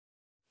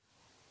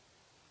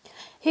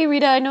Hey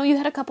Rita, I know you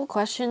had a couple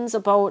questions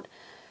about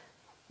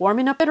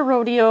warming up at a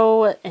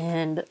rodeo,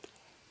 and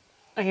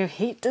I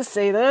hate to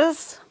say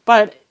this,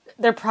 but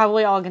they're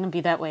probably all going to be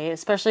that way,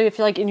 especially if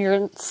you're like in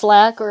your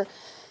slack or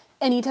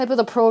any type of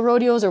the pro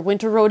rodeos or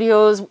winter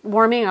rodeos.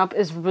 Warming up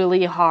is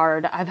really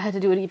hard. I've had to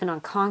do it even on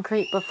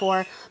concrete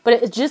before, but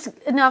it's just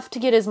enough to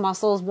get his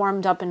muscles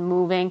warmed up and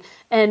moving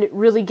and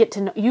really get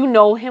to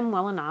know him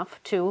well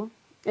enough too,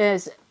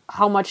 is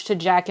how much to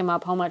jack him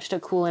up, how much to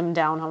cool him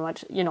down, how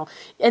much,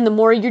 and the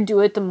more you do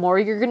it, the more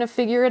you're going to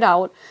figure it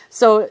out.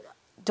 So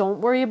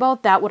don't worry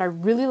about that. What I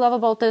really love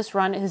about this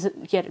run is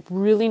he had a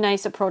really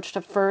nice approach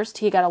to first.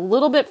 He got a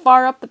little bit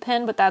far up the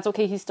pen, but that's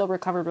okay. He still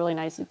recovered really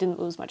nice. He didn't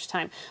lose much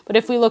time. But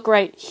if we look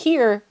right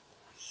here,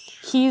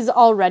 he's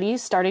already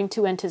starting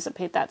to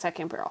anticipate that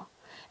second barrel.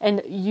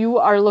 And you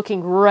are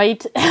looking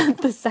right at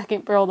the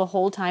second barrel the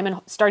whole time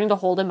and starting to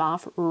hold him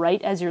off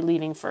right as you're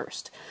leaving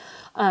first.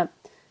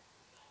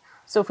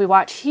 So if we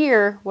watch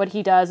here, what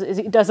he does is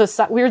he does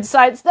a weird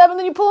side step and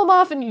then you pull him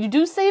off and you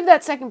do save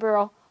that second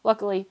barrel,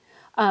 luckily.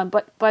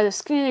 But by the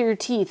skin of your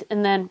teeth.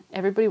 And then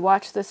everybody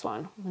watch this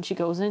one. When she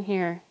goes in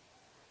here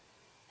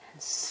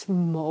and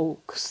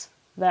smokes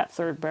that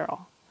third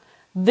barrel.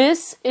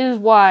 This is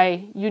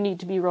why you need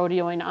to be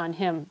rodeoing on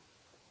him.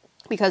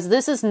 Because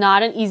this is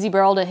not an easy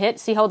barrel to hit.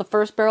 See how the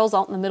first barrel's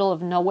out in the middle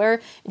of nowhere?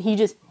 And he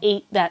just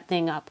ate that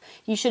thing up.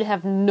 You should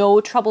have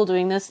no trouble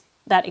doing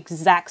that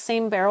exact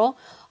same barrel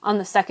on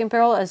the second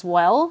barrel as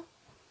well.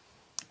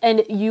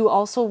 And you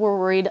also were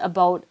worried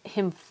about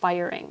him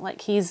firing.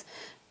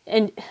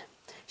 And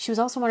she was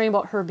also wondering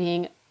about her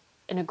being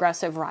an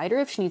aggressive rider,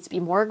 if she needs to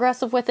be more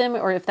aggressive with him,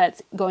 or if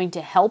that's going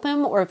to help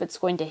him, or if it's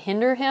going to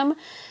hinder him.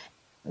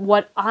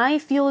 What I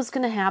feel is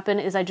going to happen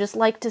is I just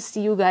like to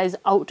see you guys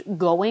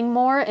outgoing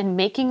more and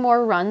making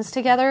more runs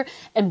together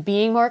and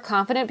being more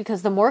confident,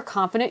 because the more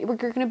confident you're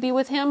going to be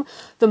with him,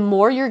 the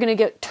more you're going to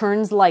get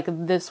turns like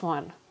this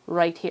one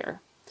right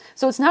here.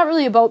 So it's not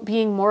really about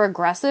being more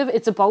aggressive.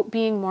 It's about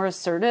being more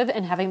assertive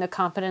and having the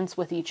confidence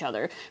with each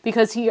other,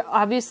 because he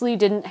obviously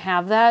didn't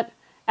have that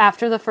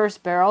after the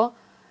first barrel,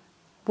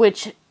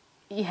 which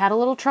you had a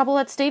little trouble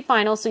at state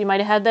final. So you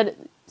might have had that.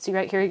 See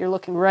right here, you're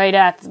looking right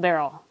at the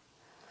barrel.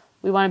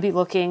 We want to be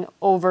looking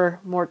over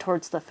more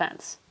towards the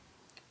fence.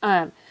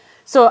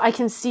 So I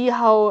can see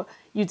how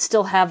you'd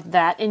still have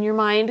that in your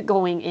mind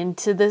going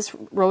into this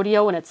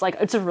rodeo. And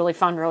it's a really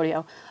fun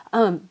rodeo.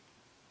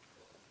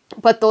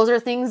 But those are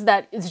things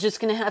that it's just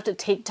going to have to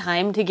take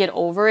time to get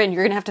over, and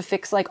you're going to have to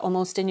fix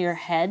almost in your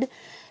head.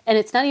 And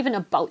it's not even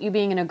about you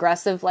being an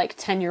aggressive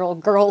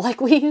 10-year-old girl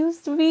like we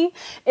used to be.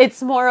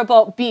 It's more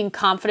about being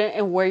confident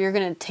in where you're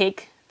going to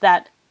take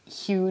that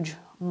huge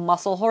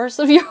muscle horse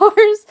of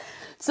yours.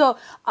 So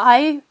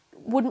I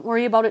wouldn't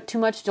worry about it too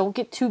much. Don't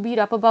get too beat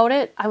up about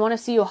it. I want to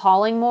see you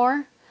hauling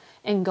more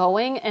and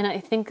going. And I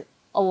think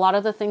a lot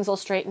of the things will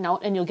straighten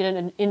out and you'll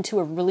get into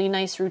a really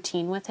nice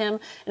routine with him.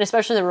 And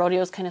especially the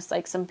rodeos kind of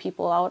psych some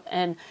people out.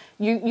 And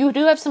you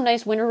do have some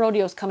nice winter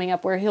rodeos coming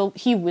up where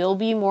he will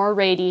be more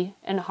rady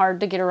and hard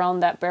to get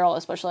around that barrel,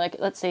 especially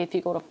let's say if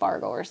you go to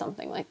Fargo or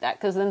something like that,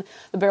 because then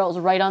the barrel is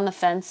right on the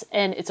fence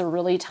and it's a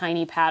really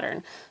tiny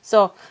pattern.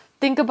 So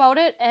think about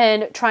it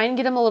and try and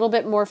get him a little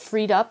bit more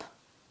freed up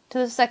to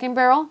the second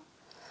barrel.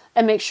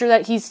 And make sure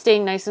that he's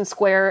staying nice and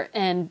square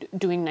and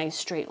doing nice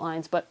straight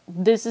lines. But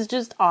this is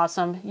just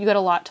awesome. You got a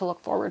lot to look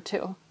forward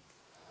to.